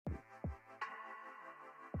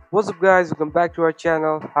What's up guys, welcome back to our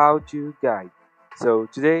channel How to Guide. So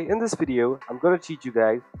today in this video I'm going to teach you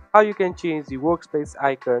guys how you can change the workspace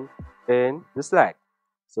icon in the Slack.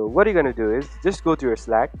 So what you're going to do is just go to your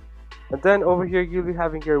Slack, and then over here you'll be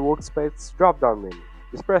having your workspace drop down menu.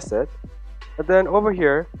 Just press it, and then over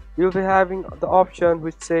here you'll be having the option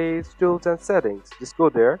which says tools and settings. Just go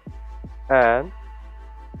there and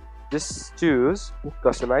just choose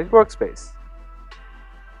customize workspace.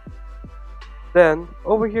 Then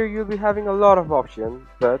over here you'll be having a lot of options,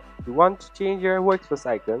 but you want to change your workspace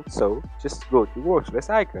icon, so just go to workspace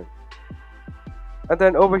icon. And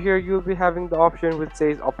then over here you'll be having the option which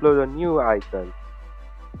says upload a new icon.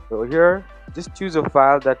 So here just choose a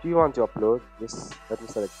file that you want to upload. Just let me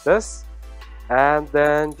select this, and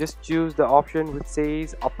then just choose the option which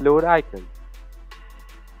says upload icon.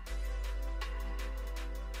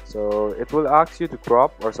 So it will ask you to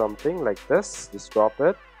crop or something like this. Just crop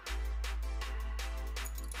it,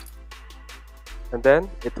 and then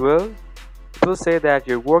it will say that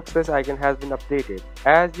your workspace icon has been updated,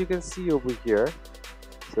 as you can see over here.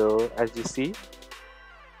 So as you see,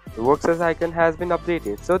 the workspace icon has been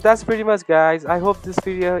updated. So that's pretty much, guys. I hope this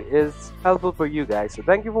video is helpful for you guys. So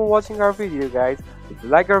thank you for watching our video, guys. If you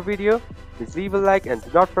like our video, please leave a like and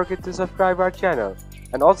do not forget to subscribe our channel,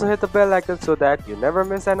 and also hit the bell icon so that you never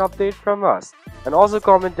miss an update from us. And also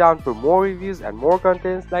comment down for more reviews and more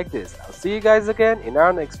contents like this. I'll see you guys again in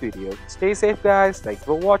our next video. Stay safe, guys. Thanks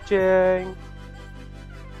for watching.